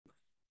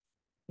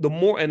the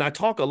more, and I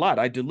talk a lot,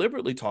 I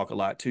deliberately talk a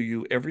lot to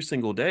you every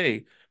single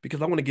day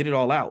because I want to get it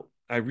all out.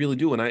 I really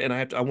do.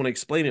 I want to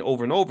explain it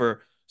over and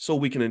over so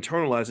we can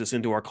internalize this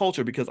into our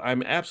culture because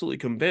I'm absolutely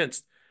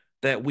convinced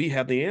that we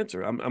have the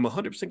answer. I'm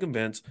 100%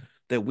 convinced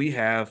that we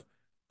have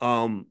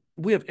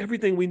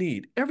everything we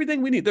need.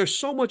 Everything we need. There's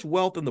so much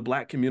wealth in the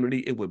Black community,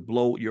 it would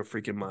blow your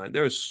freaking mind.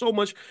 There is so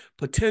much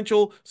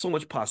potential, so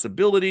much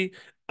possibility.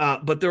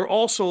 But there are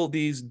also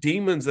these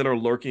demons that are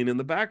lurking in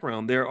the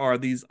background. There are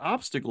these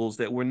obstacles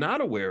that we're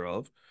not aware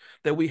of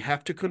that we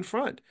have to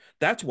confront.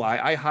 That's why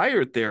I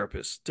hired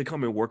therapists to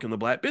come and work in the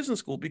Black Business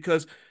School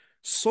because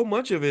so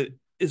much of it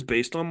is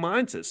based on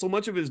mindset. So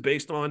much of it is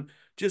based on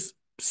just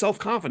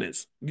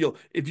self-confidence.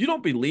 If you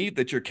don't believe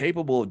that you're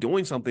capable of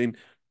doing something,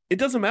 it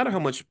doesn't matter how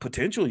much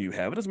potential you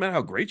have. It doesn't matter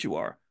how great you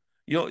are.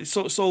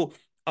 So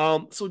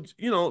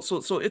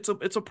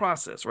it's a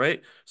process,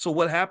 right? So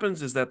what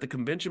happens is that the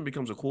convention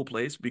becomes a cool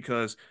place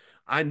because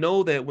I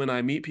know that when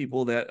I meet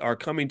people that are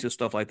coming to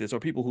stuff like this, or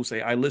people who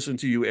say, I listen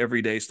to you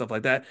every day, stuff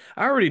like that,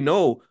 I already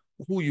know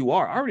who you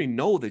are. I already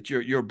know that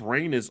your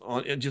brain is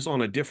on just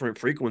on a different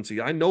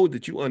frequency. I know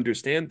that you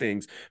understand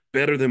things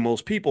better than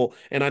most people,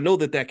 and I know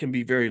that that can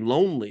be very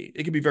lonely.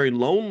 It can be very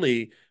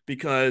lonely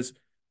because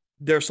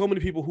there are so many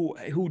people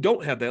who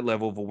don't have that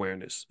level of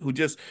awareness, who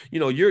just,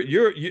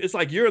 it's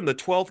like you're in the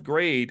 12th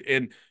grade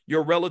and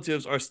your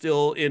relatives are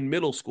still in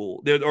middle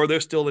school, they're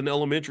still in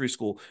elementary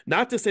school.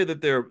 Not to say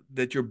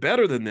that you're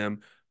better than them,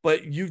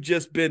 but you've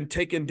just been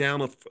taken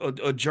down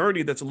a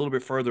journey that's a little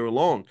bit further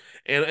along.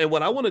 And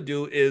what I want to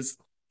do is,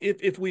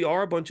 if we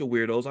are a bunch of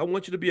weirdos, I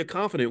want you to be a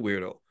confident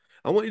weirdo.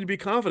 I want you to be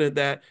confident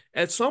that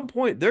at some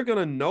point they're going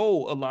to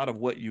know a lot of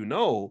what you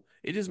know.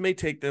 It just may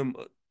take them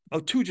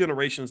two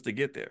generations to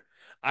get there.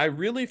 I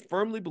really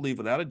firmly believe,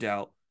 without a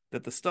doubt,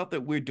 that the stuff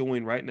that we're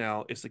doing right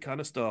now is the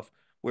kind of stuff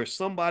where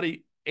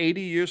somebody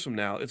 80 years from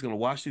now is going to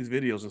watch these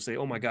videos and say,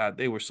 "Oh my God,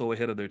 they were so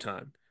ahead of their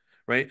time."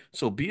 Right?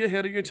 So be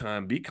ahead of your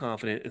time, be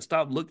confident, and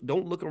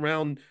don't look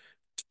around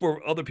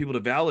for other people to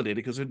validate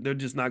it because they're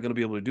just not going to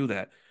be able to do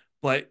that.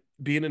 But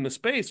being in a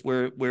space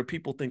where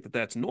people think that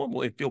that's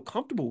normal and feel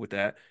comfortable with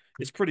that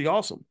is pretty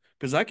awesome.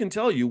 Because I can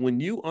tell you, when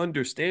you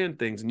understand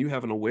things and you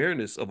have an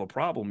awareness of a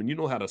problem and you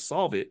know how to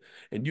solve it,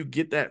 and you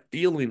get that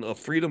feeling of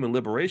freedom and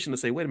liberation to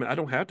say, wait a minute, I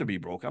don't have to be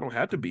broke. I don't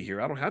have to be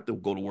here. I don't have to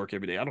go to work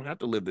every day. I don't have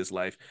to live this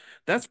life.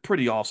 That's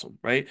pretty awesome,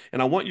 right?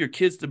 And I want your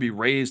kids to be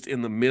raised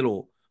in the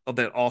middle of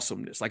that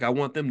awesomeness. Like I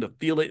want them to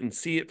feel it and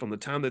see it from the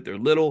time that they're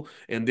little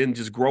and then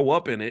just grow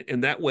up in it.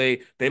 And that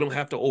way they don't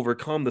have to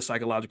overcome the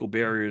psychological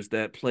barriers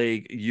that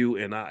plague you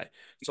and I.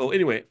 So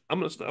anyway,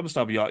 I'm gonna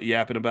stop y'all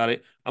yapping about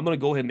it. I'm gonna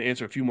go ahead and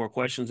answer a few more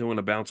questions and we're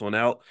gonna bounce on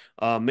out.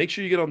 Make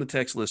sure you get on the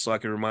text list so I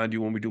can remind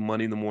you when we do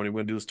Money in the morning.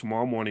 We're gonna do this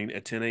tomorrow morning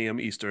at 10 a.m.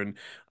 Eastern.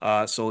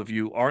 So if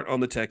you aren't on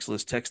the text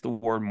list, text the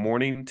word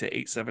morning to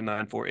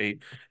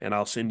 87948 and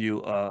I'll send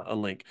you a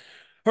link.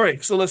 All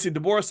right, so let's see.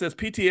 Deborah says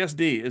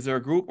PTSD. Is there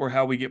a group or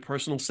how we get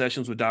personal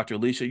sessions with Dr.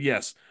 Alicia?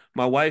 Yes.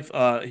 My wife,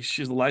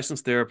 she's a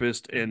licensed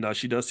therapist and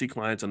she does see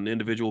clients on an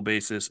individual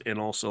basis and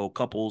also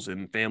couples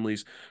and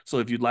families. So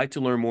if you'd like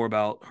to learn more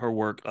about her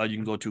work, you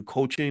can go to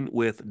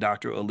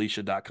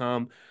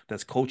coachingwithdralicia.com.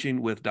 That's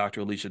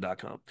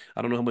coachingwithralicia.com.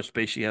 I don't know how much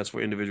space she has for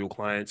individual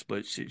clients,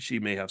 but she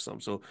may have some.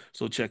 So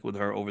check with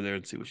her over there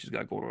and see what she's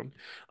got going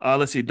on.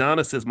 Let's see.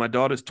 Donna says my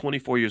daughter's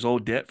 24 years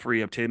old, debt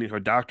free, obtaining her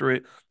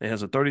doctorate, and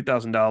has a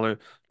 $30,000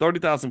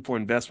 for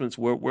investments.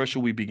 Where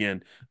should we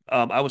begin?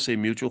 I would say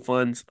mutual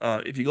funds.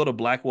 If you go to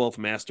blackwealthmasterplan.com,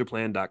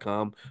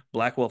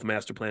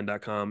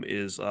 blackwealthmasterplan.com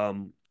is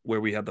where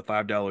we have the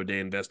 $5 a day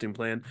investing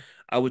plan.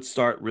 I would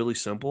start really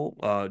simple.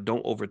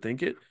 Don't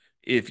overthink it.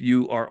 If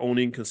you are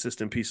owning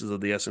consistent pieces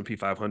of the S&P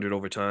 500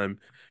 over time,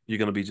 you're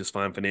going to be just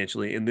fine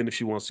financially. And then if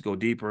she wants to go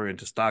deeper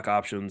into stock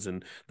options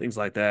and things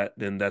like that,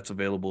 then that's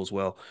available as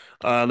well.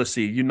 Let's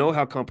see. You know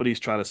how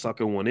companies try to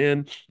sucker one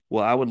in.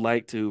 Well, I would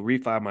like to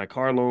refi my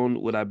car loan.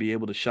 Would I be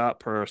able to shop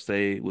per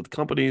se with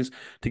companies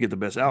to get the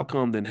best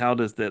outcome? Then how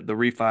does the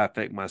refi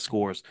affect my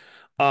scores?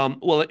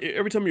 Well,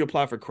 every time you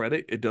apply for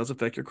credit, it does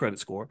affect your credit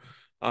score.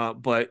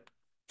 But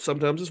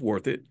sometimes it's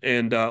worth it.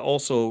 And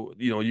also,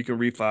 you can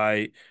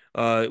refi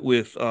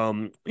with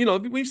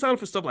when you sign up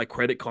for stuff like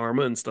Credit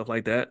Karma and stuff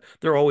like that,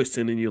 they're always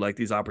sending you like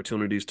these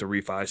opportunities to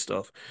refi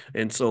stuff.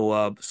 And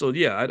so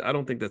yeah, I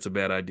don't think that's a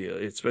bad idea,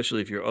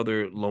 especially if your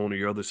other loan or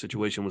your other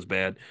situation was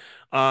bad.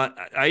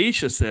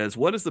 Aisha says,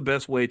 what is the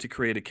best way to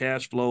create a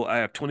cash flow? I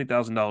have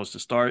 $20,000 to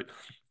start.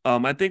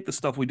 I think the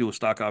stuff we do with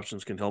stock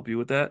options can help you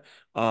with that.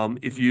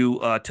 If you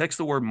text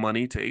the word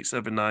money to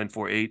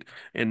 87948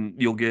 and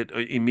you'll get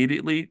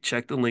immediately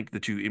check the link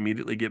that you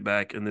immediately get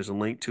back. And there's a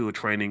link to a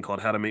training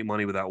called How to Make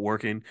Money Without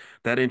Working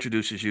that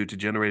introduces you to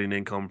generating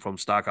income from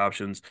stock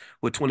options.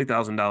 With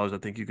 $20,000, I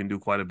think you can do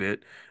quite a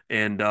bit.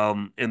 And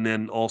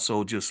then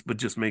also just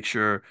make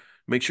sure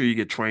you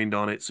get trained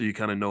on it so you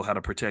kind of know how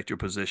to protect your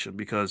position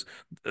because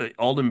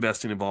all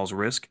investing involves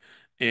risk.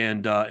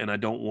 And I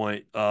don't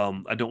want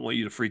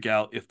you to freak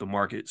out if the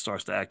market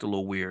starts to act a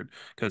little weird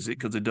because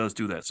it does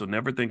do that. So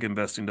never think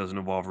investing doesn't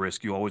involve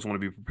risk. You always want to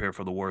be prepared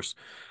for the worst.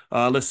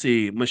 Let's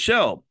see,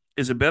 Michelle.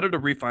 Is it better to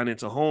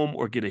refinance a home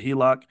or get a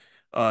HELOC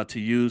to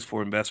use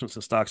for investments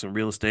in stocks and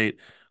real estate?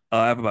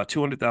 I have about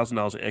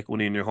 $200,000 of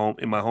equity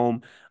in my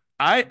home.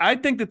 I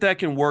think that that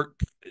can work,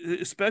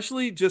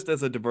 especially just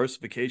as a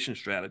diversification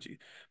strategy.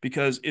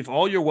 Because if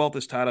all your wealth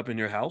is tied up in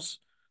your house,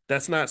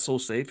 that's not so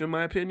safe, in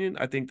my opinion.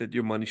 I think that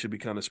your money should be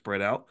kind of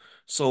spread out.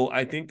 So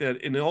I think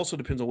that, and it also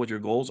depends on what your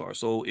goals are.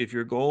 So if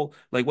your goal,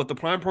 like what the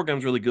Prime program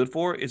is really good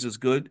for, is it's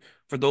good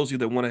for those of you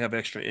that want to have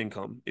extra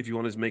income. If you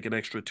want to make an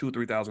extra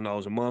 $2,000,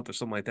 $3,000 a month or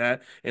something like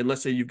that, and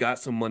let's say you've got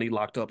some money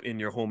locked up in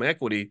your home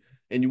equity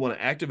and you want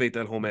to activate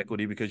that home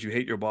equity because you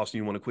hate your boss and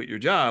you want to quit your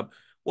job,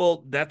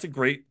 well, that's a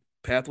great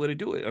pathway to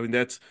do it. I mean,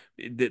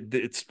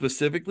 it's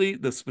specifically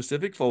the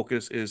specific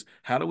focus is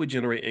how do we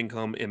generate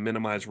income and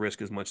minimize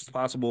risk as much as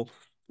possible.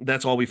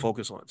 That's all we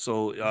focus on.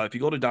 So if you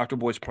go to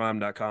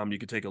drboyceprime.com, you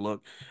can take a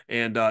look,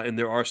 and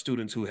there are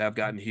students who have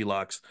gotten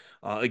HELOCs.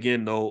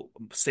 Again, though,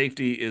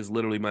 safety is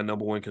literally my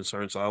number one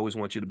concern. So I always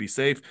want you to be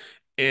safe,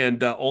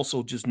 and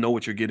also just know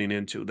what you're getting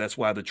into. That's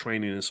why the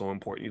training is so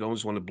important. You don't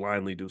just want to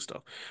blindly do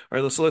stuff.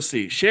 All right, let's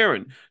see.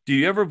 Sharon, do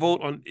you ever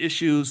vote on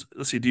issues?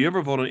 Let's see. Do you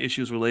ever vote on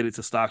issues related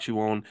to stocks you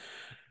own?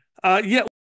 Yeah,